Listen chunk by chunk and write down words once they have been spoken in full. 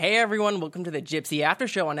Hey everyone, welcome to the Gypsy After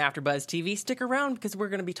Show on AfterBuzz TV. Stick around because we're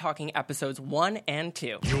going to be talking episodes 1 and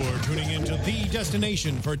 2. You're tuning into the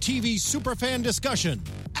destination for TV superfan discussion,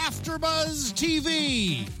 AfterBuzz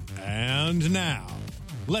TV. And now,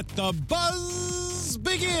 let the buzz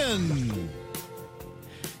begin.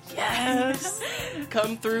 Yes!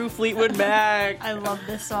 Come through Fleetwood Mac. I love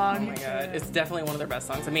this song. Oh my god, it's definitely one of their best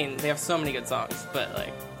songs. I mean, they have so many good songs, but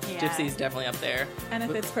like, Gypsy's definitely up there. And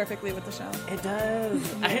it fits perfectly with the show. It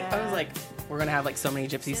does. Yeah. I was like, we're going to have like so many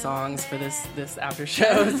Gypsy songs for this after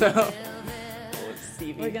show, so...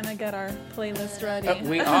 We're going to get our playlist ready.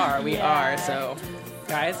 We are. So,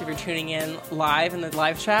 guys, if you're tuning in live in the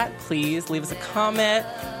live chat, please leave us a comment.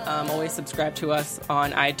 Always subscribe to us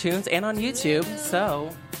on iTunes and on YouTube. So,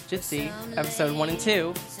 Gypsy, episode 1 and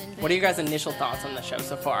 2. What are your guys' initial thoughts on the show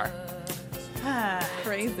so far?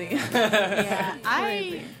 Crazy. Yeah,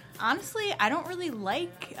 honestly, I don't really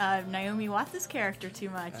like Naomi Watts' character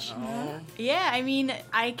too much. Oh. Yeah, I mean,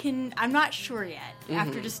 I'm not sure yet. Mm-hmm.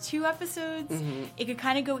 After just 2 episodes, it could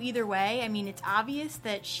kind of go either way. I mean, it's obvious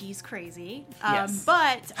that she's crazy, yes.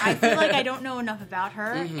 But I feel like I don't know enough about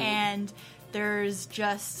her, and there's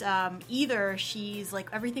just either she's like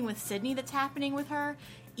everything with Sydney that's happening with her,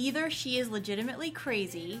 either she is legitimately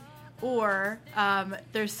crazy, or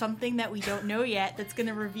there's something that we don't know yet that's going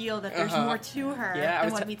to reveal that there's more to her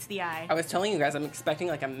than what meets the eye. I was telling you guys, I'm expecting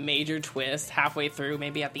like a major twist halfway through,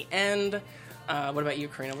 maybe at the end. What about you,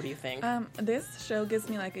 Karina? What do you think? This show gives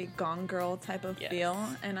me like a Gone Girl type of feel,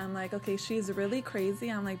 and I'm like, okay, she's really crazy.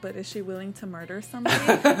 I'm like, but is she willing to murder somebody?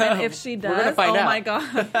 And if she does, my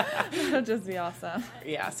god, it'll just be awesome.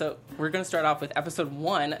 Yeah, so we're going to start off with episode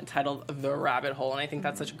 1 titled The Rabbit Hole, and I think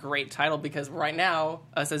that's such a great title because right now,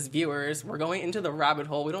 us as viewers, we're going into the rabbit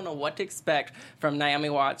hole. We don't know what to expect from Naomi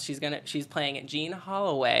Watts. She's playing Jean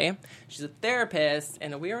Holloway. She's a therapist,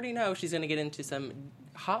 and we already know she's going to get into some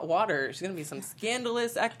hot water. She's going to be some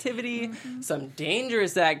scandalous activity, some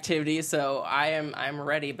dangerous activity, so I'm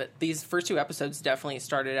ready. But these first 2 episodes definitely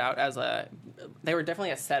started out they were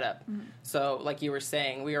definitely a setup. So like you were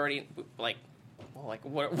saying, we already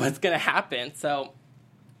what's going to happen. So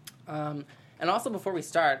and also before we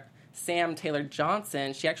start, Sam Taylor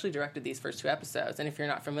Johnson, she actually directed these first 2 episodes, and if you're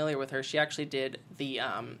not familiar with her, she actually did the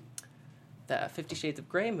 50 Shades of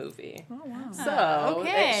Grey movie. Oh, wow. So,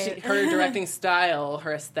 okay. Her directing style,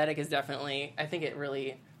 her aesthetic is definitely, I think it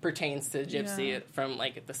really pertains to Gypsy from,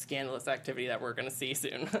 like, the scandalous activity that we're going to see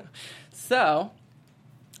soon. So,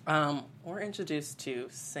 we're introduced to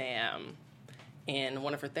Sam in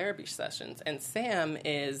one of her therapy sessions. And Sam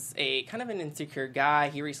is a kind of an insecure guy.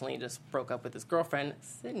 He recently just broke up with his girlfriend,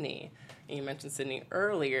 Sydney. And you mentioned Sydney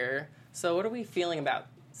earlier. So, what are we feeling about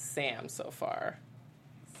Sam so far?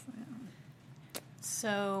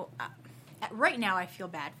 So, right now I feel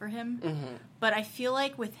bad for him, but I feel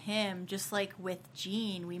like with him, just like with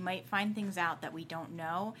Jean, we might find things out that we don't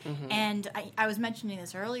know. And I was mentioning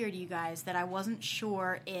this earlier to you guys that I wasn't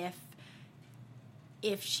sure if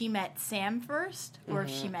she met Sam first or if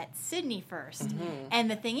she met Sydney first. And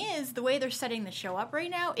the thing is, the way they're setting the show up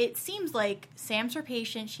right now, it seems like Sam's her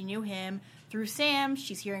patient, she knew him. Through Sam,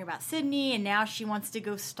 she's hearing about Sydney, and now she wants to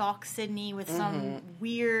go stalk Sydney with some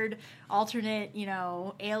weird alternate,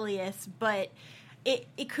 alias. But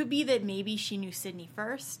it could be that maybe she knew Sydney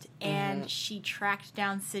first, and she tracked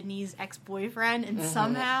down Sydney's ex-boyfriend, and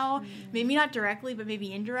somehow, maybe not directly, but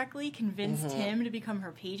maybe indirectly, convinced him to become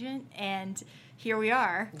her patient, and here we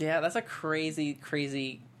are. Yeah, that's a crazy,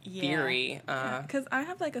 crazy theory. Because I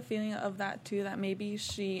have like a feeling of that too, that maybe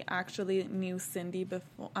she actually knew Sydney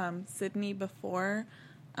before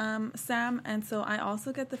Sam, and so I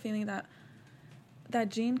also get the feeling that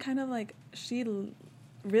Jean kind of like she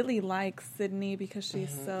really likes Sydney because she's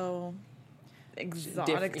so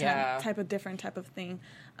exotic different type of thing,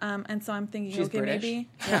 and so I'm thinking she's okay British. Maybe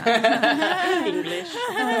English.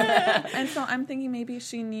 And so I'm thinking maybe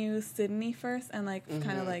she knew Sydney first and like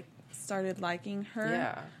kind of like started liking her.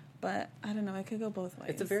 Yeah. But I don't know, it could go both ways.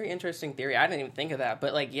 It's a very interesting theory. I didn't even think of that.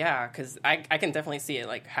 But, like, yeah, because I can definitely see it,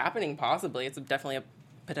 like, happening possibly. It's definitely a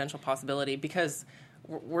potential possibility because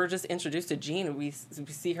we're just introduced to Jean. We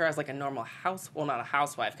see her as, like, a normal not a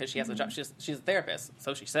housewife because she has a job. She's a therapist,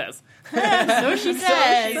 so she says. So she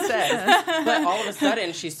says. But all of a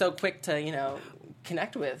sudden, she's so quick to,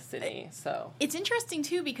 connect with Sydney. So it's interesting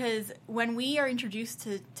too, because when we are introduced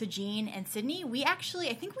to Jean and Sydney,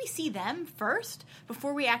 I think we see them first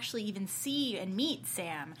before we actually even see and meet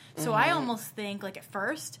Sam. So I almost think, like, at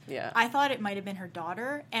first, I thought it might have been her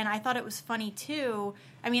daughter, and I thought it was funny too.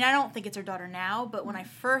 I mean, I don't think it's her daughter now, but when I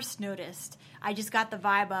first noticed, I just got the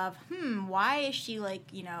vibe of, why is she, like,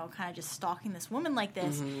 you know, kind of just stalking this woman like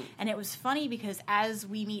this? And it was funny because as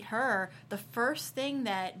we meet her, the first thing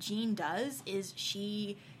that Jean does is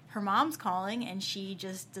her mom's calling, and she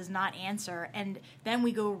just does not answer. And then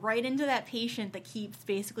we go right into that patient that keeps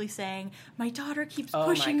basically saying, my daughter keeps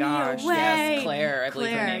pushing me away. Yes, Claire, I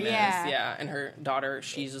believe her name is. Yeah, and her daughter,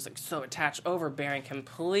 she's just, like, so attached, overbearing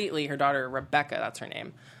completely. Her daughter, Rebecca, that's her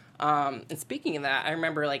name. And speaking of that, I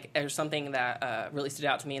remember, like, there's something that really stood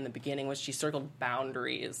out to me in the beginning was she circled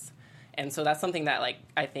boundaries. And so that's something that, like,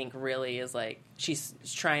 I think really is, like, she's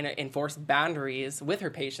trying to enforce boundaries with her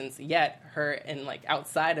patients, yet her, and, like,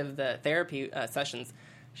 outside of the therapy sessions,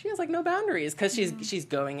 she has, like, no boundaries because she's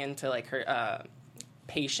going into, like, her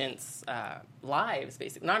patients' lives,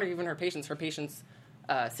 basically. Not even her patients'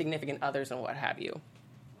 significant others and what have you.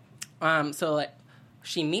 So, like,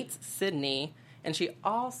 she meets Sydney, and she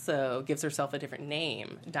also gives herself a different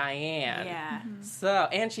name, Diane. Yeah. So,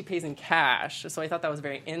 and she pays in cash. So I thought that was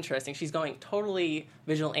very interesting. She's going totally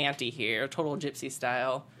vigilante here, total gypsy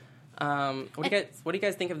style. What do you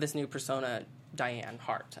guys think of this new persona, Diane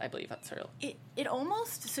Hart? I believe that's her. It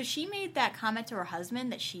almost, so she made that comment to her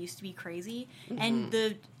husband that she used to be crazy, and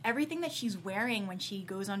everything that she's wearing when she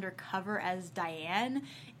goes undercover as Diane,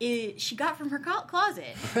 she got from her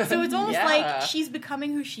closet. So it's almost like she's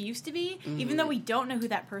becoming who she used to be, even though we don't know who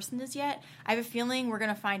that person is yet. I have a feeling we're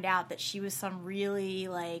going to find out that she was some really,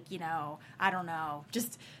 like, you know, I don't know,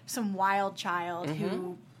 just some wild child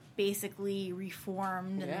who basically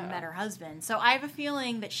reformed and then met her husband. So I have a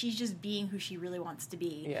feeling that she's just being who she really wants to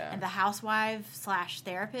be. Yeah. And the housewife /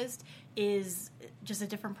 therapist is just a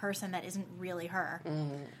different person that isn't really her.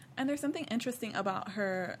 And there's something interesting about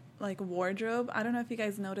her, like, wardrobe. I don't know if you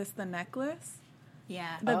guys noticed the necklace.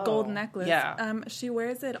 Yeah. The gold necklace. Yeah. She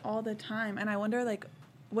wears it all the time. And I wonder, like,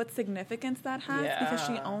 what significance that has. Yeah. Because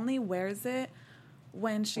she only wears it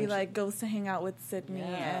when she goes to hang out with Sydney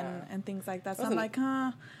and things like that. So I'm like,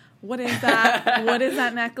 what is that? What is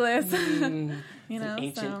that necklace? You know, an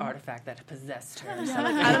ancient artifact that possessed her. Yeah,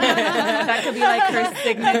 like, I don't know. That could be like her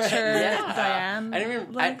signature Diane. I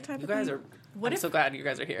didn't even. You guys are. I'm so glad you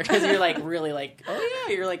guys are here because you're like really like, oh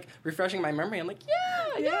yeah, you're like refreshing my memory. I'm like,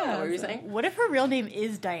 yeah. What were you saying? What if her real name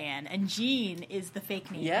is Diane and Jean is the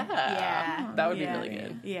fake name? Yeah, that would be really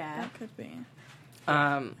good. Yeah, that could be.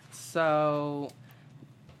 So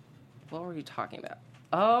what were you talking about?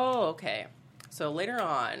 Oh, okay. So later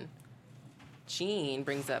on, Jean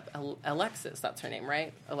brings up Alexis. That's her name,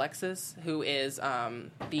 right? Alexis, who is oh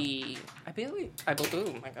my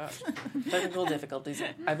gosh, technical difficulties.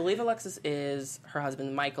 I believe Alexis is her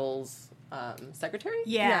husband Michael's secretary.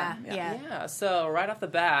 Yeah. So right off the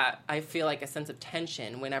bat, I feel like a sense of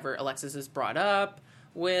tension whenever Alexis is brought up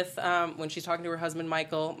with when she's talking to her husband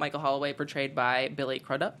Michael Holloway, portrayed by Billy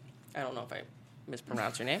Crudup. I don't know if I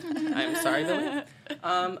mispronounce your name. I'm sorry, Billy.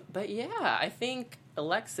 But yeah, I think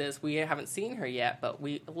Alexis, we haven't seen her yet, but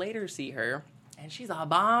we later see her, and she's a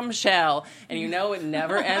bombshell. And you know it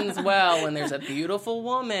never ends well when there's a beautiful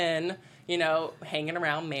woman, you know, hanging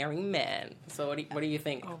around marrying men. So what do you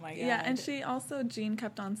think? Oh my God. Yeah, and Jean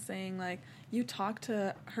kept on saying, like, you talk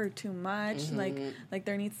to her too much, like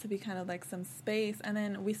there needs to be kind of like some space. And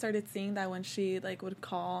then we started seeing that when she like would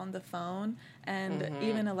call on the phone, and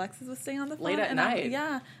even Alexis was staying on the phone late at night.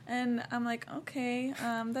 And I'm like, okay,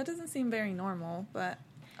 that doesn't seem very normal, but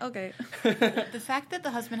okay. The fact that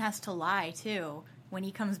the husband has to lie too when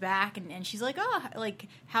he comes back, and she's like, oh, like,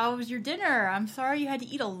 how was your dinner? I'm sorry you had to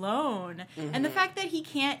eat alone. And the fact that he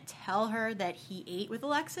can't tell her that he ate with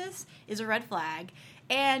Alexis is a red flag.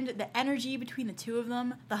 And the energy between the two of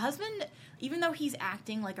them, the husband, even though he's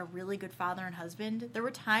acting like a really good father and husband, there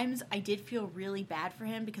were times I did feel really bad for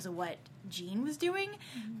him because of what Jean was doing.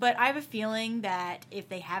 But I have a feeling that if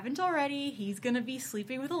they haven't already, he's going to be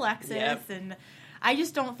sleeping with Alexis. And I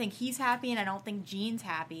just don't think he's happy, and I don't think Jean's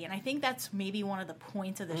happy. And I think that's maybe one of the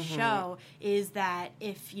points of the show is that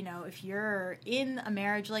if you're in a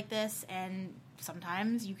marriage like this, and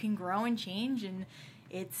sometimes you can grow and change, and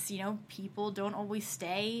it's, people don't always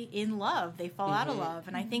stay in love. They fall out of love.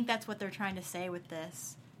 And I think that's what they're trying to say with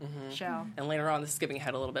this show. And later on, this is skipping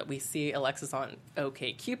ahead a little bit, we see Alexis on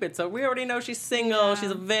OkCupid. So we already know she's single,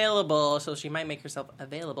 she's available, so she might make herself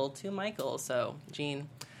available to Michael. So, Jean,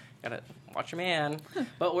 gotta watch your man.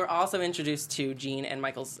 But we're also introduced to Jean and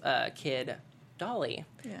Michael's kid, Dolly.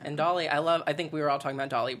 Yeah. And Dolly, I think we were all talking about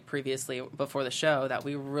Dolly previously before the show, that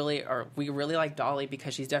we really like Dolly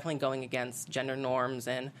because she's definitely going against gender norms,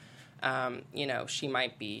 and she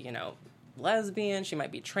might be, lesbian, she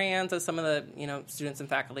might be trans, as some of the, students and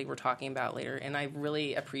faculty were talking about later. And I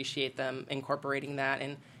really appreciate them incorporating that.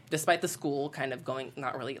 And despite the school kind of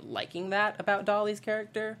not really liking that about Dolly's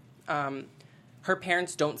character, her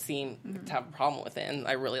parents don't seem to have a problem with it. And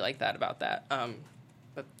I really like that about that.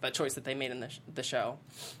 The choice that they made in the show.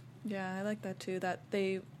 Yeah, I like that too. That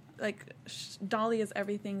they Dolly is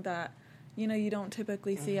everything that you don't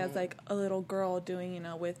typically see as like a little girl doing.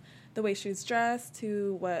 With the way she's dressed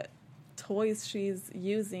to what toys she's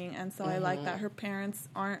using, and so I like that her parents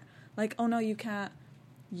aren't like, oh no, you can't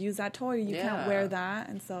use that toy, you can't wear that,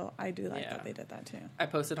 and so I do like that they did that too. I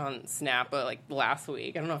posted on Snap last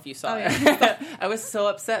week. I don't know if you saw it. I was so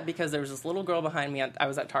upset because there was this little girl behind me. I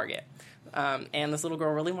was at Target. And this little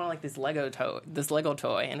girl really wanted this Lego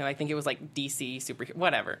toy, and I think it was DC superhero,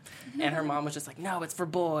 whatever. And her mom was just like, "No, it's for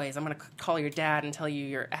boys. I'm gonna call your dad and tell you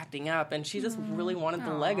you're acting up." And she just really wanted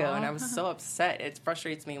the Lego, and I was so upset. It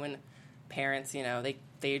frustrates me when parents,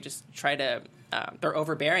 they just try to, they're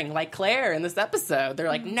overbearing, like Claire in this episode. They're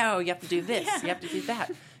like, "No, you have to do this. You have to do that.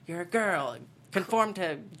 You're a girl. Conform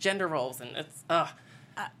to gender roles," and it's I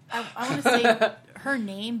want to say her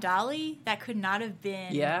name, Dolly, that could not have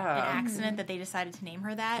been an accident that they decided to name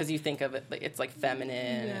her that. Because you think of it, it's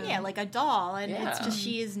feminine. Yeah, like a doll. And it's just,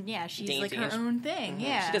 she's dainty. Like her own thing. Mm-hmm.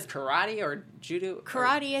 Yeah. She does karate or judo.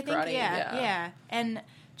 Karate, I think. Karate, yeah. And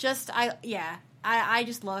just, I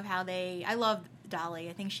just love I love Dolly.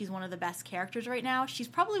 I think she's one of the best characters right now. She's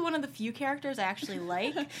probably one of the few characters I actually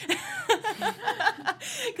like.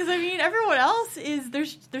 Because everyone else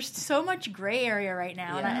there's so much gray area right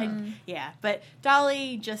now. Yeah. And but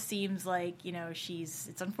Dolly just seems like,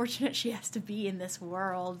 it's unfortunate she has to be in this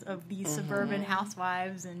world of these suburban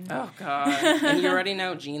housewives. And oh god. And you already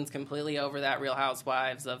know Jean's completely over that Real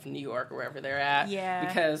Housewives of New York or wherever they're at. Yeah.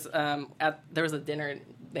 Because there was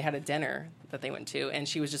they had a dinner that they went to, and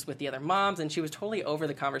she was just with the other moms, and she was totally over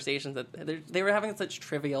the conversations that they were having, such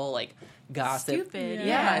trivial gossip. Stupid.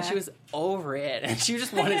 Yeah, and she was over it, and she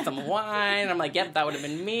just wanted some wine. I'm like, yep, that would have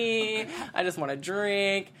been me. I just want a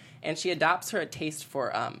drink. And she adopts her a taste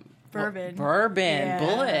for bourbon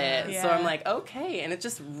Bullet. Yeah. So I'm like, okay. And it's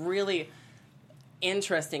just really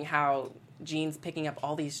interesting how Jean's picking up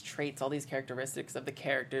all these traits, all these characteristics of the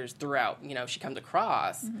characters throughout, she comes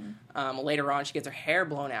across. Mm-hmm. Later on, she gets her hair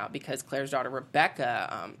blown out because Claire's daughter,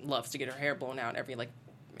 Rebecca, loves to get her hair blown out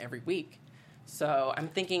every week. So I'm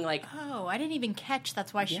thinking oh, I didn't even catch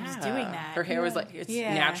that's why she was doing that. Her hair was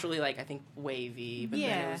naturally I think wavy, but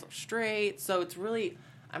then it was straight. So it's really,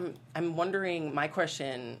 I'm wondering, my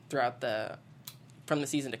question from the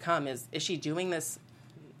season to come is she doing this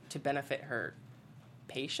to benefit her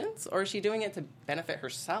patients, or is she doing it to benefit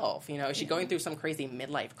herself? Is she going through some crazy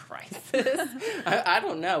midlife crisis? I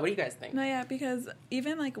don't know. What do you guys think? No, because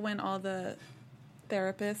even when all the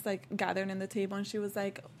therapists gathered in the table, and she was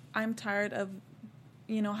like, I'm tired of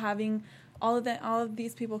having all of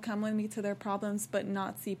these people come with me to their problems but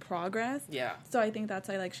not see progress. Yeah. So I think that's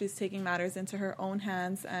why she's taking matters into her own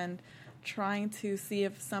hands and trying to see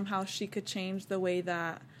if somehow she could change the way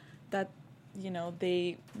that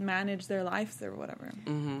they manage their lives or whatever.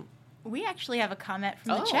 Mm-hmm. We actually have a comment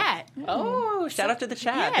from the chat. Oh, shout out to the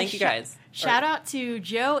chat. Thank you guys. Shout out to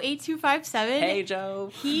Joe8257. Hey,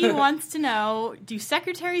 Joe. He wants to know, do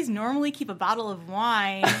secretaries normally keep a bottle of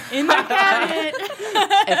wine in their cabinet?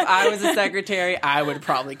 If I was a secretary, I would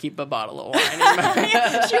probably keep a bottle of wine in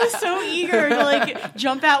my She was so eager to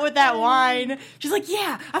jump out with that wine. She's like,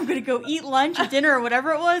 yeah, I'm going to go eat lunch or dinner or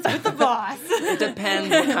whatever it was with the boss. It depends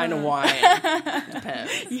what kind of wine. It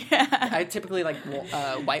depends. Yeah. I typically like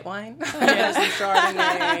white wine. Yeah, some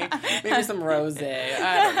Chardonnay, maybe some rosé.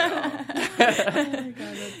 I don't know. Oh my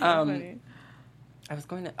God, that's so funny. I was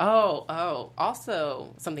going to...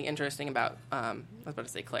 also something interesting about... I was about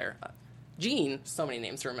to say Claire. Jean, so many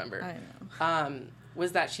names to remember. I know.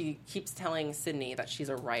 Was that she keeps telling Sydney that she's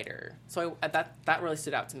a writer. So that really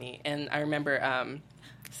stood out to me. And I remember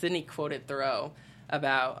Sydney quoted Thoreau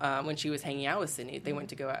about when she was hanging out with Sydney. They went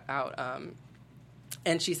to go out...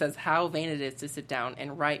 and she says, how vain it is to sit down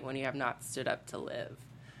and write when you have not stood up to live.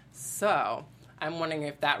 So I'm wondering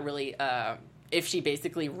if that really, if she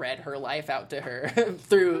basically read her life out to her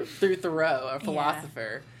through Thoreau, a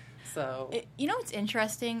philosopher. So what's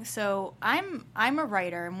interesting? So I'm a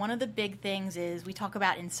writer, and one of the big things is we talk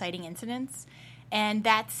about inciting incidents. And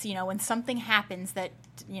that's, when something happens that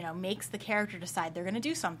makes the character decide they're going to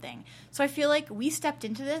do something. So I feel like we stepped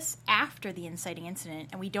into this after the inciting incident,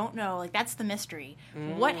 and we don't know, like, that's the mystery.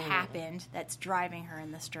 What happened that's driving her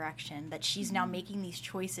in this direction, that she's now making these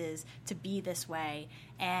choices to be this way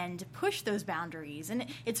and push those boundaries. And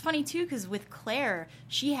it's funny, too, because with Claire,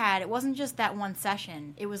 it wasn't just that one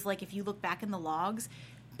session. It was like, if you look back in the logs,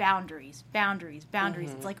 boundaries.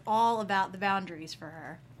 It's like all about the boundaries for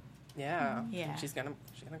her. Yeah. Yeah. She's gonna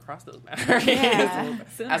cross those boundaries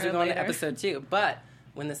as we go into episode 2. But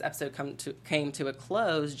when this episode came to a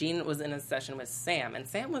close, Jean was in a session with Sam, and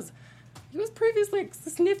Sam was previously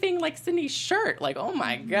sniffing like Sydney's shirt. Like, oh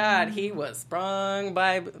my God, he was sprung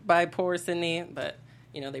by poor Sydney. But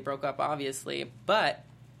they broke up obviously. But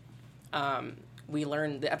we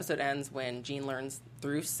learned the episode ends when Jean learns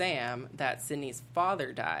through Sam that Sydney's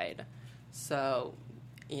father died. So,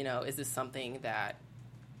 is this something that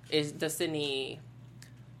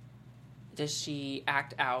does she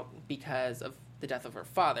act out because of the death of her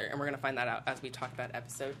father? And we're going to find that out as we talk about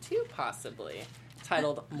episode 2, possibly,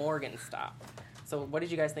 titled Morgenstop. So what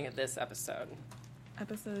did you guys think of this episode?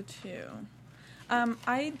 Episode 2.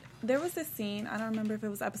 There was this scene, I don't remember if it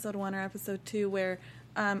was episode 1 or episode 2, where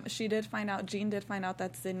Jean did find out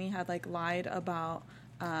that Sydney had, like, lied about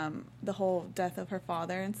the whole death of her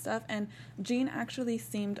father and stuff. And Jean actually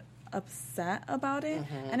seemed upset about it,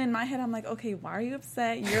 and in my head I'm like, okay, why are you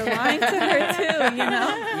upset? You're lying to her too,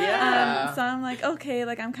 Yeah. So I'm like, okay,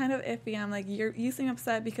 like, I'm kind of iffy. I'm like, you seem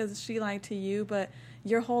upset because she lied to you, but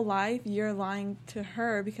your whole life you're lying to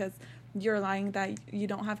her because you're lying that you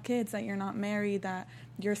don't have kids, that you're not married, that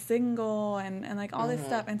you're single, and like all this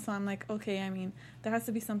stuff. And so I'm like, okay, I mean, there has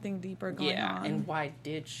to be something deeper going on. And why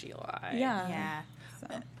did she lie? Yeah. So.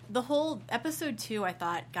 The whole episode 2, I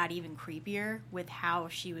thought, got even creepier with how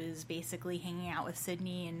she was basically hanging out with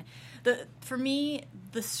Sydney. And for me,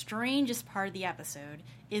 the strangest part of the episode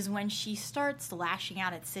is when she starts lashing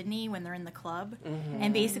out at Sydney when they're in the club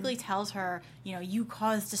and basically tells her, you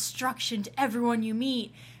cause destruction to everyone you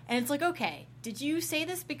meet. And it's like, okay, did you say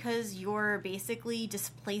this because you're basically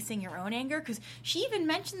displacing your own anger? Because she even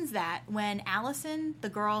mentions that when Allison, the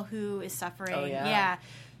girl who is suffering,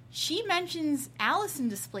 she mentions Allison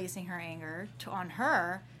displacing her anger on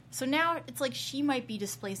her. So now it's like she might be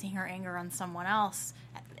displacing her anger on someone else.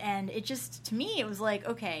 And it just, to me, it was like,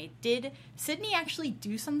 okay, did Sydney actually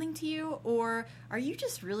do something to you? Or are you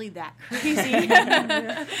just really that crazy?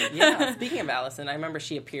 Yeah, speaking of Allison, I remember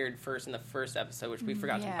she appeared first in the first episode, which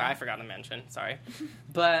I forgot to mention, sorry.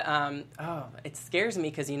 But, it scares me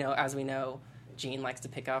because, as we know, Jean likes to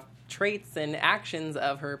pick off traits and actions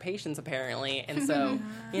of her patients, apparently. And so,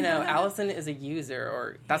 Allison is a user,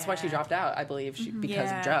 or that's why she dropped out, I believe,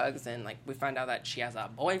 because of drugs. And, like, we find out that she has a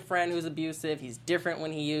boyfriend who's abusive. He's different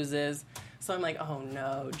when he uses. So I'm like, oh,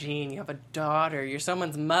 no, Jean, you have a daughter. You're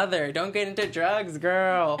someone's mother. Don't get into drugs,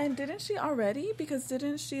 girl. And didn't she already? Because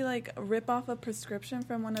didn't she, like, rip off a prescription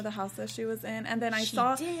from one of the houses she was in? And then she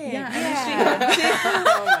did. Yeah.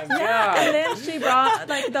 Oh, my God. And then she brought,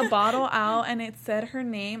 like, the bottle out, and it said her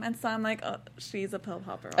name. And so I'm like, oh, she's a pill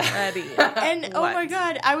popper already. And, oh, my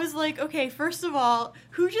God, I was like, okay, first of all,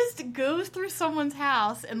 who just goes through someone's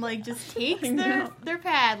house and, like, just takes their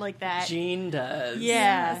pad like that? Jean does.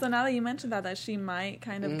 Yeah. So now that you mentioned that she might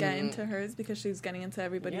kind of get into hers because she was getting into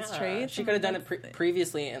everybody's traits. She could have done it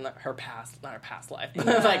previously in her past, not her past life,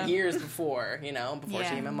 but like years before, before she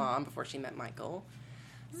became a mom, before she met Michael.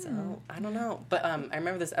 So, I don't know. But I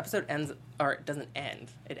remember this episode ends, or it doesn't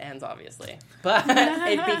end. It ends, obviously. But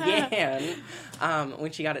it began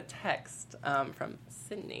when she got a text from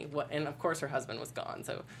Sydney. And, of course, her husband was gone.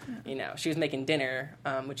 So, she was making dinner,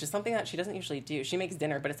 which is something that she doesn't usually do. She makes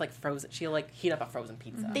dinner, but it's like frozen. She'll, like, heat up a frozen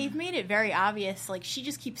pizza. They've made it very obvious. Like, she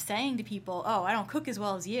just keeps saying to people, oh, I don't cook as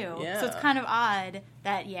well as you. Yeah. So it's kind of odd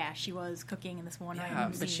that, she was cooking in this one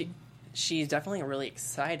random but scene. She's definitely really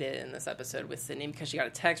excited in this episode with Sydney because she got a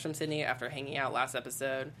text from Sydney after hanging out last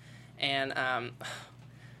episode. And I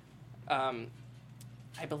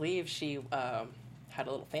believe she had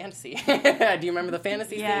a little fantasy. Do you remember the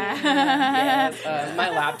fantasy scene? Yes. My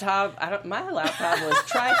laptop was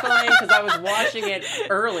trifling because I was watching it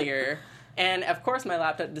earlier. And, of course, my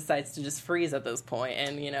laptop decides to just freeze at this point.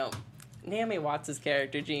 And, Naomi Watts'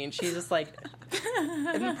 character, Jean, she's just like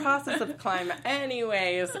in the process of climbing.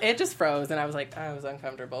 Anyways, it just froze, and I was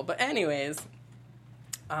uncomfortable. But anyways,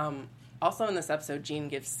 also in this episode, Jean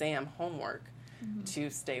gives Sam homework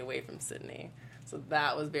to stay away from Sydney. So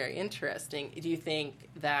that was very interesting. Do you think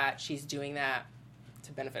that she's doing that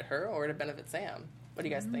to benefit her or to benefit Sam? What do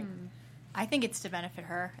you guys think? I think it's to benefit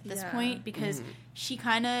her at this point because she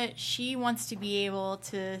wants to be able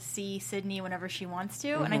to see Sydney whenever she wants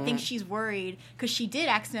to, and I think she's worried because she did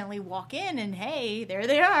accidentally walk in and hey, there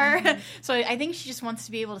they are. So I think she just wants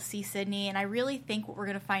to be able to see Sydney, and I really think what we're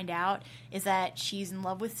going to find out is that she's in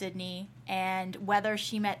love with Sydney, and whether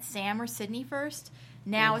she met Sam or Sydney first,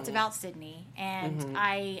 now it's about Sydney, and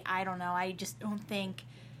I don't know. I just don't think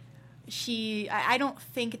I don't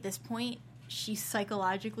think at this point she's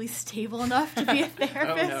psychologically stable enough to be a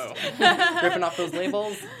therapist. Oh, no. Ripping off those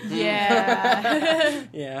labels? Yeah.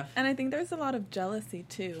 Yeah. And I think there's a lot of jealousy,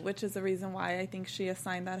 too, which is the reason why I think she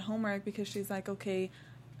assigned that homework, because she's like, okay,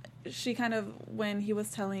 she kind of, when he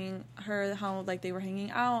was telling her how, like, they were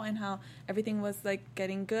hanging out and how everything was, like,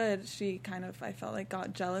 getting good, she kind of, I felt like,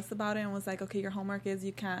 got jealous about it and was like, okay, your homework is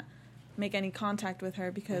you can't make any contact with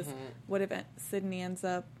her because what if Sydney ends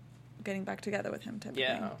up getting back together with him type of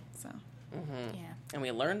thing. So... Yeah. And we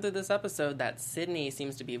learned through this episode that Sydney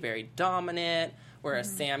seems to be very dominant, whereas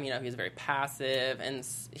Sam, he's very passive, and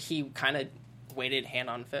he kind of waited hand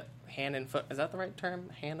and foot. Is that the right term?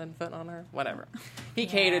 Hand and foot on her? Whatever. He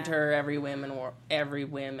catered to her every whim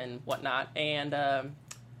and whatnot, and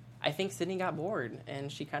I think Sydney got bored, and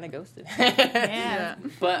she kind of ghosted. Yeah.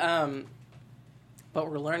 But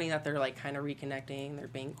we're learning that they're, like, kind of reconnecting. They're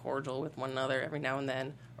being cordial with one another every now and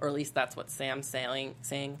then, or at least that's what Sam's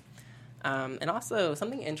saying. And also,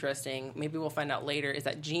 something interesting, maybe we'll find out later, is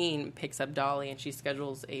that Jean picks up Dolly and she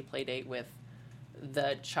schedules a play date with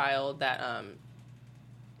the child that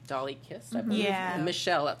Dolly kissed, I believe. Yeah.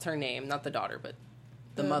 Michelle, that's her name, not the daughter, but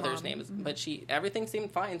the mother's name. But everything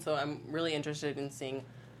seemed fine, so I'm really interested in seeing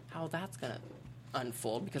how that's going to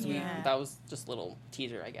unfold, because that was just a little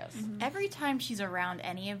teaser, I guess. Every time she's around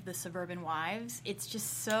any of the suburban wives, it's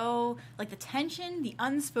just so, like, the tension, the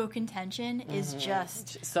unspoken tension is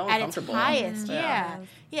just so at its highest. Yeah,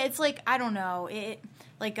 it's like, I don't know, it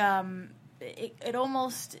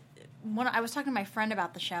almost, when I was talking to my friend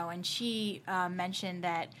about the show, and she mentioned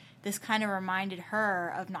that this kind of reminded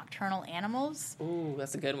her of Nocturnal Animals. Ooh,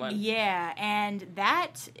 that's a good one. Yeah, and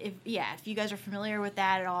that, if you guys are familiar with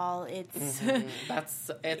that at all, it's...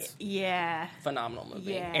 It's yeah. Phenomenal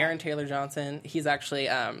movie. Yeah. Aaron Taylor-Johnson, he's actually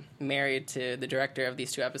married to the director of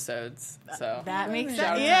these two episodes. So That makes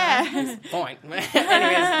shout sense. out to Yeah. point. Anyways,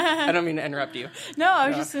 I don't mean to interrupt you. No, I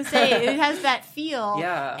was just going to say, it has that feel.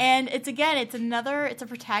 Yeah. And it's a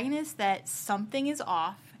protagonist that something is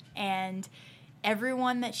off, and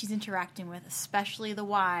everyone that she's interacting with, especially the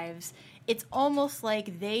wives, it's almost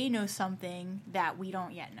like they know something that we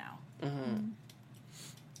don't yet know.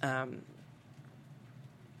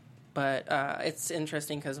 But it's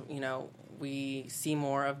interesting because, we see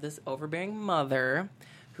more of this overbearing mother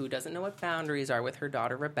who doesn't know what boundaries are with her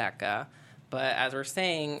daughter, Rebecca. But as we're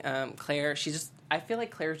saying, Claire, I feel like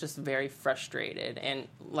Claire's just very frustrated. And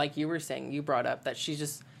like you were saying, you brought up that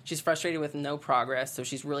she's frustrated with no progress, so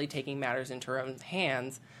she's really taking matters into her own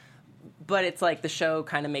hands. But it's like the show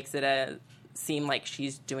kind of makes it seem like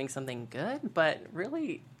she's doing something good, but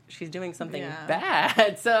really she's doing something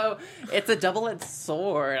bad. So it's a double-edged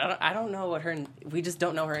sword. I don't know we just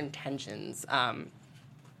don't know her intentions.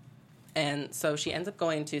 And so she ends up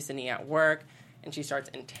going to Sydney at work, and she starts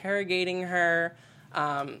interrogating her.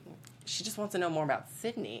 She just wants to know more about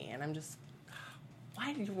Sydney, and I'm just...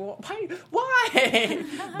 Why?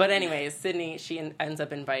 But anyways, Sydney, she ends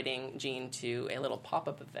up inviting Jean to a little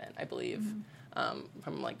pop-up event, I believe,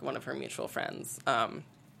 from like one of her mutual friends.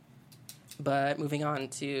 But moving on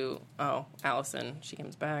to, Allison, she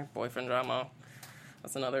comes back, boyfriend drama.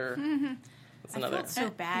 That's another. I felt so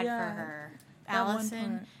bad for her.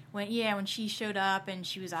 Allison, when she showed up and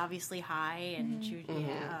she was obviously high and she was,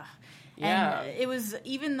 And it was,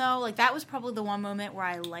 even though, like, that was probably the one moment where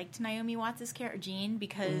I liked Naomi Watts' character, Jean,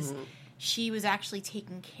 because she was actually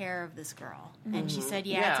taking care of this girl. And she said,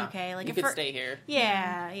 it's okay. Like, you could stay here.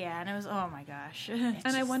 Yeah. And it was, oh my gosh.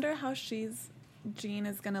 I wonder how Jean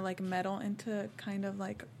is going to, like, meddle into kind of,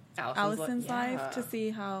 like, Allison's life to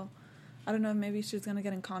see how, I don't know, maybe she's going to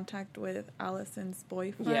get in contact with Allison's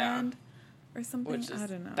boyfriend or something. I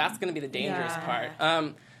don't know. That's going to be the dangerous part.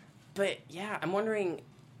 But, I'm wondering...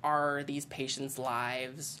 Are these patients'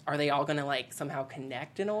 lives, are they all going to, like, somehow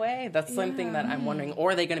connect in a way? That's something that I'm wondering. Or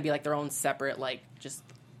are they going to be, like, their own separate, like, just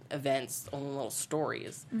events, own little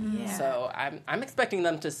stories? So I'm expecting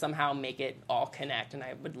them to somehow make it all connect, and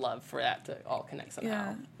I would love for that to all connect somehow.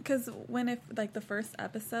 Yeah, because the first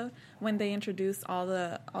episode, when they introduced all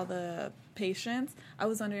the patients, I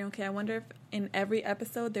was wondering, okay, I wonder if in every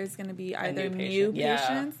episode there's going to be either new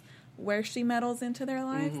patients where she meddles into their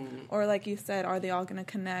lives, or like you said, are they all going to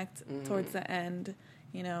connect towards the end,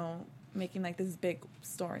 making like this big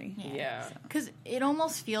story. Yeah. Because it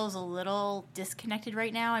almost feels a little disconnected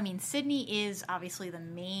right now. I mean, Sydney is obviously the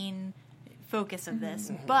main focus of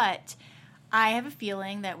this, but I have a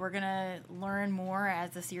feeling that we're going to learn more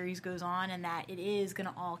as the series goes on, and that it is going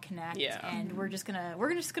to all connect. Yeah. And we're just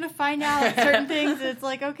gonna find out certain things. It's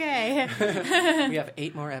like, okay. We have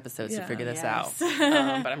 8 more episodes to figure this out.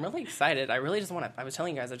 Yes. But I'm really excited. I really just want to, I was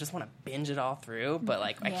telling you guys, I just want to binge it all through, but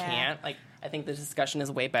like, I can't. Like, I think the discussion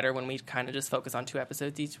is way better when we kind of just focus on 2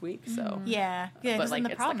 episodes each week. So Yeah. but like,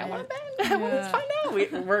 it's like, I want to binge. Let's find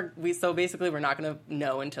out. So basically, we're not going to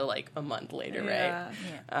know until like a month later, right?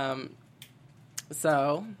 Yeah.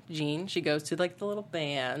 So Jean, she goes to like the little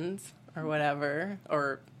band or whatever,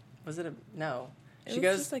 or was it no? It She was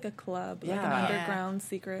goes just like a club, like Yeah. an underground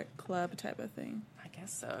secret club type of thing. I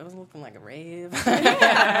guess so. It was looking like a rave.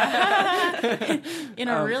 In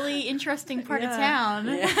a really interesting part of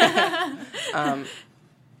town.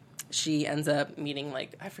 She ends up meeting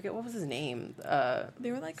like, I forget what was his name.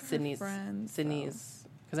 They were like her Sydney's friends. Sydney's,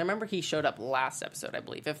 because I remember he showed up last episode, I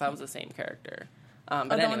believe, if that was the same character. But the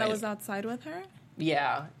one that anyways, was outside with her?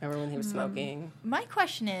 yeah, remember when he was smoking? My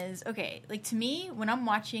question is, okay, like to me, when I'm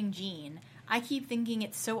watching Jean, I keep thinking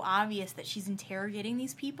it's so obvious that she's interrogating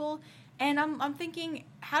these people, and I'm thinking,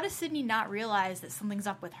 how does Sydney not realize that something's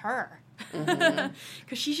up with her? Because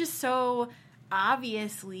she's just so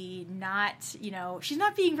obviously not, she's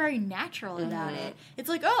not being very natural about it. It's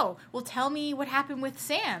like, oh, well, tell me what happened with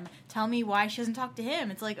Sam. Tell me why she doesn't talk to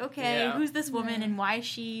him. It's like, okay, who's this woman and why is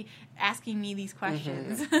she asking me these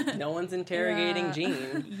questions? No one's interrogating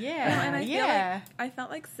Jean. Yeah, And I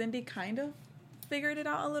felt like Cindy kind of figured it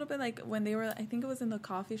out a little bit. Like when they were, I think it was in the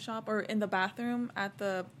coffee shop or in the bathroom at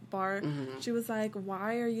the bar, she was like,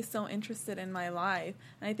 why are you so interested in my life?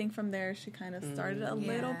 And I think from there she kind of started a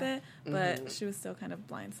little bit, but she was still kind of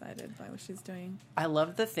blindsided by what she's doing. I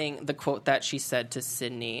love the quote that she said to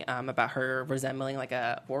Sydney about her resembling like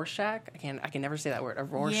a Rorschach. I can never say that word. A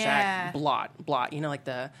Rorschach blot. Like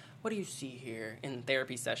the, what do you see here in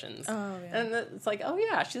therapy sessions? Oh, yeah. And it's like, oh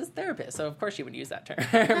yeah, she's a therapist, so of course she would use that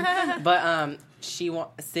term. But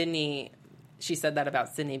Sydney, she said that about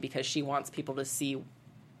Sydney because she wants people to see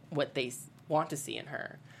what they want to see in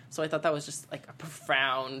her. So I thought that was just like a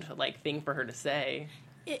profound thing for her to say.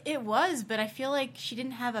 It was, but I feel like she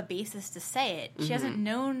didn't have a basis to say it. She hasn't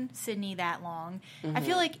known Sydney that long. I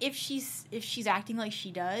feel like if she's acting like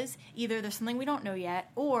she does, either there's something we don't know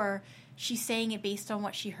yet, or she's saying it based on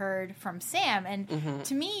what she heard from Sam. And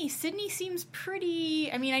to me, Sydney seems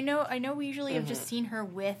pretty. I mean, I know we usually have just seen her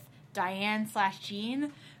with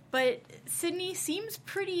Diane/Jean, but Sydney seems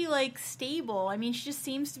pretty stable. I mean, she just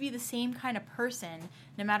seems to be the same kind of person,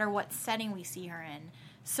 no matter what setting we see her in.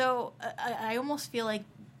 So I almost feel like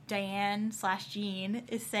Diane/Jean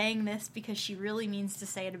is saying this because she really means to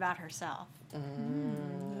say it about herself.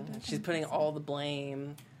 She's putting all the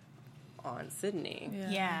blame on Sydney.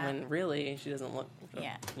 Yeah. When really she doesn't look.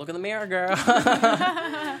 Yeah. Look in the mirror, girl.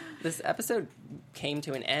 This episode came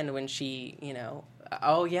to an end when she,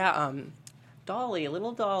 Dolly,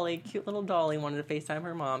 little Dolly, cute little Dolly wanted to FaceTime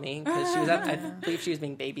her mommy because she was I believe she was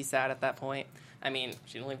being babysat at that point. I mean,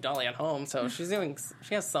 she didn't leave Dolly at home, so she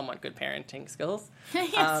has somewhat good parenting skills.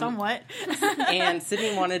 Somewhat. And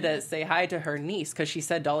Sydney wanted to say hi to her niece because she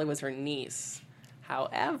said Dolly was her niece.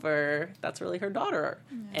 However, that's really her daughter.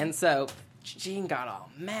 Yeah. And so Jean got all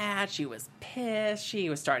mad. She was pissed.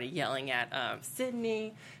 She started yelling at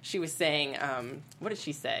Sydney. She was saying, what did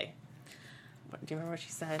she say? Do you remember what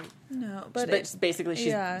she said? No, but basically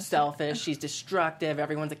she's selfish. She's destructive.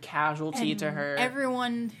 Everyone's a casualty to her.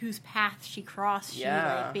 Everyone whose path she crossed, she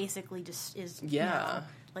basically just is. Yeah.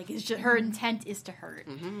 It's just, her intent is to hurt.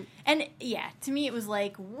 And to me it was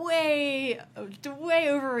way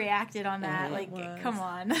overreacted on that. Come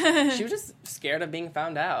on. She was just scared of being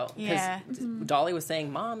found out. Yeah. Dolly was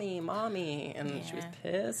saying, "Mommy, mommy," and she was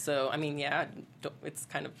pissed. So, I mean, it's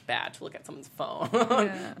kind of bad to look at someone's phone.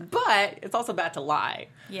 But it's also bad to lie.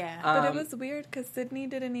 Yeah. But it was weird because Sydney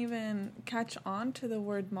didn't even catch on to the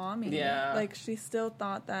word mommy. Yeah. She still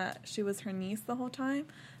thought that she was her niece the whole time.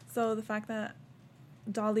 So the fact that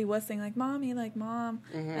Dolly was saying mommy, mom,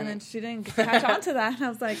 and then she didn't catch on to that. And I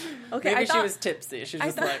was like, okay, maybe she was tipsy. She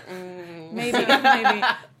was just maybe,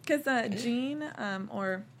 because Jean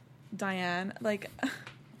or Diane,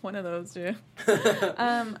 one of those two.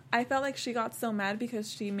 I felt like she got so mad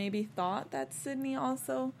because she maybe thought that Sydney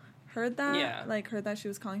also heard that, heard that she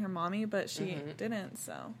was calling her mommy, but she didn't.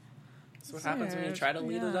 So That's what happens when you try to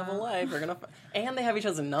lead a double life. And they have each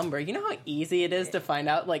other's number. You know how easy it is to find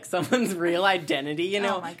out like someone's real identity. You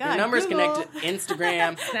know, oh my God, your number's Google. connected to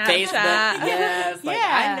Instagram, Facebook. Yes, like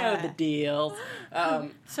I know the deals.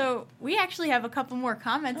 So we actually have a couple more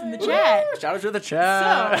comments in the chat. Shout out to the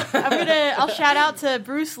chat. So I'll shout out to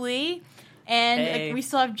Bruce Lee. And we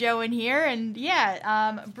still have Joe in here. And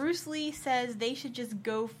Bruce Lee says they should just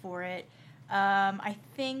go for it. I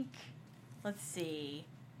think, let's see.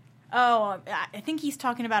 Oh, I think he's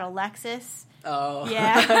talking about Alexis. Oh.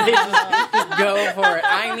 Yeah. Just go for it.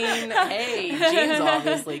 I mean, hey, Jean's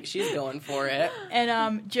obviously, she's going for it.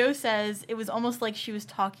 And Joe says it was almost like she was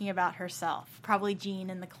talking about herself. Probably Jean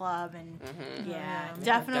in the club. And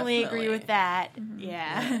definitely agree with that. Mm-hmm.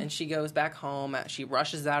 Yeah. And she goes back home. She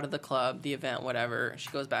rushes out of the club, the event, whatever. She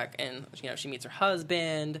goes back and, she meets her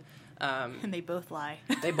husband. And they both lie.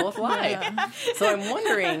 They both lie. So I'm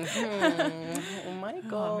wondering,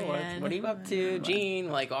 Michael, what are you up to? Jean,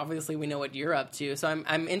 like, obviously we know what you're up to. So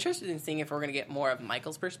I'm interested in seeing if we're going to get more of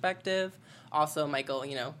Michael's perspective. Also, Michael,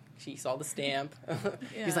 she saw the stamp.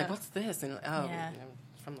 He's like, what's this? And,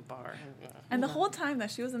 from the bar. And the whole time that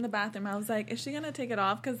she was in the bathroom, I was like, is she going to take it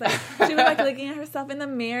off? Because, like, she was, like, looking at herself in the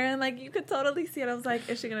mirror, and, like, you could totally see it. I was like,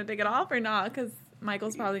 is she going to take it off or not? Because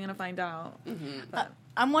Michael's probably going to find out. Mm-hmm.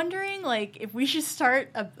 I'm wondering, like, if we should start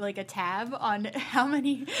a tab on how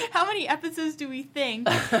many episodes do we think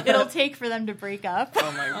it'll take for them to break up?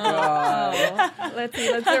 Oh my god! Let's do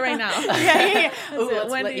it right now. Yeah.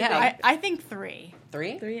 I think 3.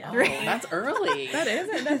 3? 3? Oh, that's early. That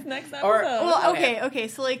isn't. That's next episode. Okay.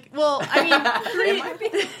 So, like, I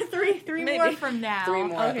mean, 3 more from now. 3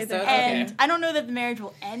 more episodes. And I don't know that the marriage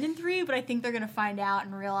will end in 3, but I think they're going to find out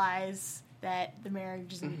and realize that the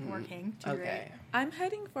marriage isn't working too great. I'm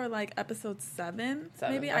heading for like episode 7.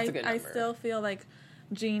 Maybe that's a good I number. still feel like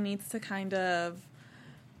Jean needs to kind of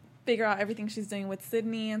figure out everything she's doing with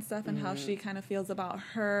Sydney and stuff, and how she kind of feels about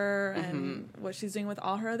her and what she's doing with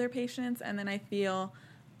all her other patients. And then I feel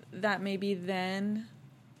that maybe then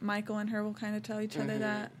Michael and her will kind of tell each other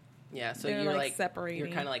that. Yeah, so you're like separating. You're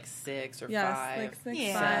kind of like 6 or 5. Like 6,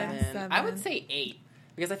 7. 7. I would say 8.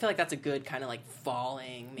 Because I feel like that's a good kind of like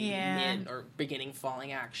falling, maybe mid or beginning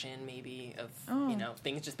falling action, maybe of,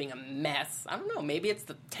 things just being a mess. I don't know. Maybe it's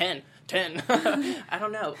the 10. I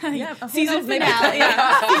don't know. Yeah, season finale.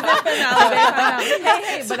 Season finale.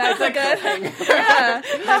 Hey, but that's a good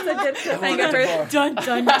that's a good cliffhanger. Dun,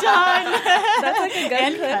 dun, dun. That's like a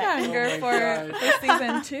good cliffhanger for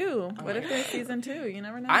season 2. What if there's season 2? You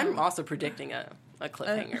never know. I'm also predicting a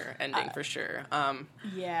cliffhanger ending for sure.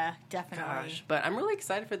 Yeah, definitely. Gosh, but I'm really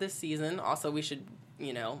excited for this season. Also, we should,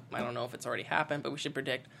 I don't know if it's already happened, but we should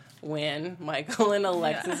predict when Michael and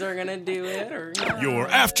Alexis are going to do it. Or Your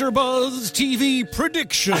AfterBuzz TV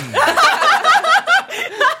prediction.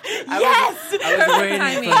 Yes! I was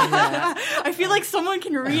waiting for that. I feel like someone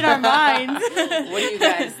can read our minds. What do you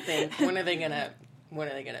guys think? When are they going to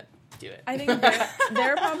do it? I think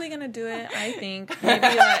they're probably going to do it. I think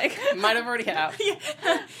maybe like might have already have.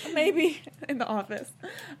 Maybe in the office.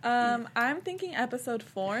 I'm thinking episode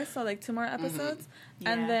 4, so like 2 more episodes,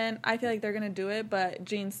 and then I feel like they're going to do it, but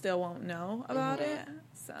Jean still won't know about it.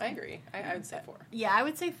 So I agree. I would say 4. Yeah, I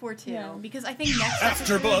would say 4 too, because I think next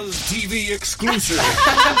AfterBuzz TV exclusive.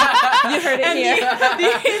 You heard it here.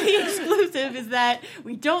 The exclusive is that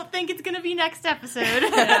we don't think it's going to be next episode.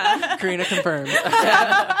 Karina confirms.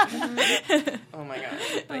 Oh my god!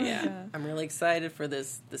 But I'm really excited for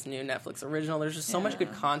this new Netflix original. There's just so much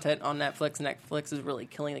good content on Netflix. Netflix is really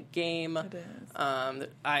killing the game. It is.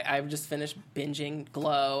 I've just finished binging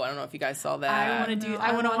Glow. I don't know if you guys saw that.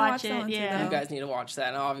 I want to watch it. You guys need to watch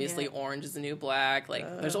that. And obviously, Orange is the New Black.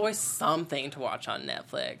 Like, there's always something to watch on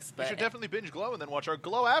Netflix. But you should definitely binge Glow and then watch our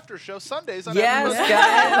Glow After Show Sundays on guys.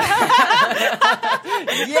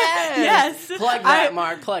 Yes. Plug that,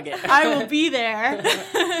 Mark. Plug it. I will be there.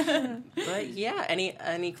 But yeah,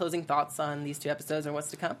 any closing thoughts on these 2 episodes or what's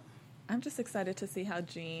to come? I'm just excited to see how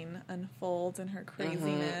Jean unfolds and her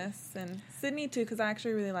craziness, and Sydney too, because I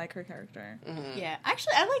actually really like her character. Yeah,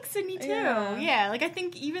 actually, I like Sydney too. Yeah, like I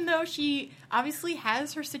think even though she obviously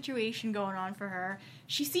has her situation going on for her,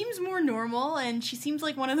 she seems more normal, and she seems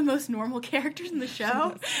like one of the most normal characters in the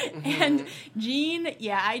show. And Jean,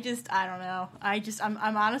 I don't know.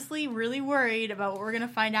 I'm honestly really worried about what we're gonna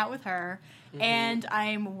find out with her. And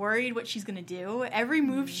I'm worried what she's going to do. Every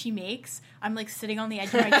move she makes, I'm like sitting on the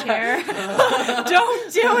edge of my chair.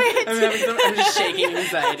 Don't do it! I'm just shaking in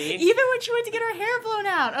anxiety. Even when she went to get her hair blown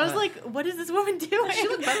out, I was like, what is this woman doing? She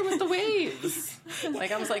looked better with the waves.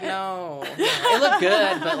 Like, I was like, no. It looked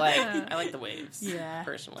good, but like, I like the waves. Yeah.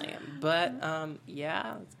 personally. But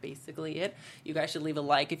yeah, that's basically it. You guys should leave a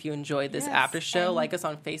like if you enjoyed this after show. Like us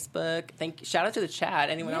on Facebook. Shout out to the chat.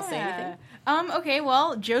 Anyone else say anything? Okay,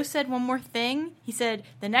 well, Joe said one more thing. He said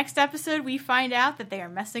the next episode we find out that they are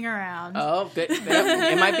messing around. Oh, good.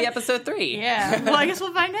 It might be episode 3. Yeah. Well, I guess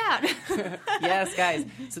we'll find out. Yes, guys.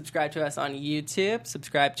 Subscribe to us on YouTube.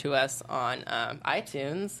 Subscribe to us on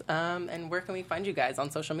iTunes. And where can we find you guys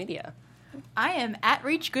on social media? I am at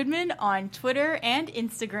Reach Goodman on Twitter and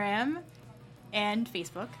Instagram and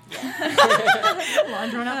Facebook. Long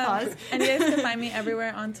drawn out pause. And you guys can find me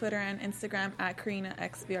everywhere on Twitter and Instagram at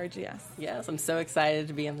KarinaXBRGS. Yes, I'm so excited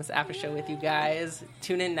to be in this after show with you guys.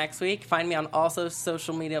 Tune in next week. Find me on also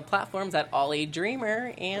social media platforms at Ollie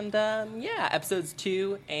Dreamer. And episodes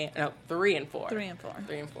 3 and 4. 3 and 4.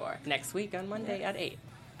 3 and 4. Next week on Monday at 8.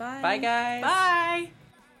 Bye. Bye, guys. Bye.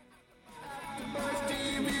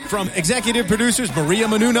 From executive producers Maria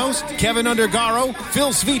Menounos, Kevin Undergaro, Phil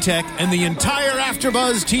Svitek, and the entire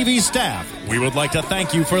AfterBuzz TV staff, we would like to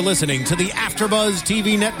thank you for listening to the AfterBuzz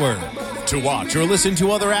TV network. To watch or listen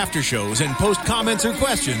to other after shows and post comments or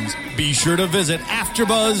questions, be sure to visit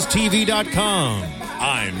AfterBuzzTV.com.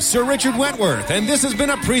 I'm Sir Richard Wentworth, and this has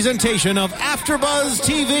been a presentation of AfterBuzz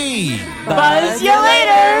TV. Buzz you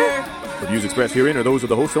later! The views expressed herein are those of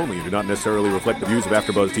the hosts only and do not necessarily reflect the views of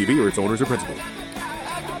AfterBuzz TV or its owners or principals.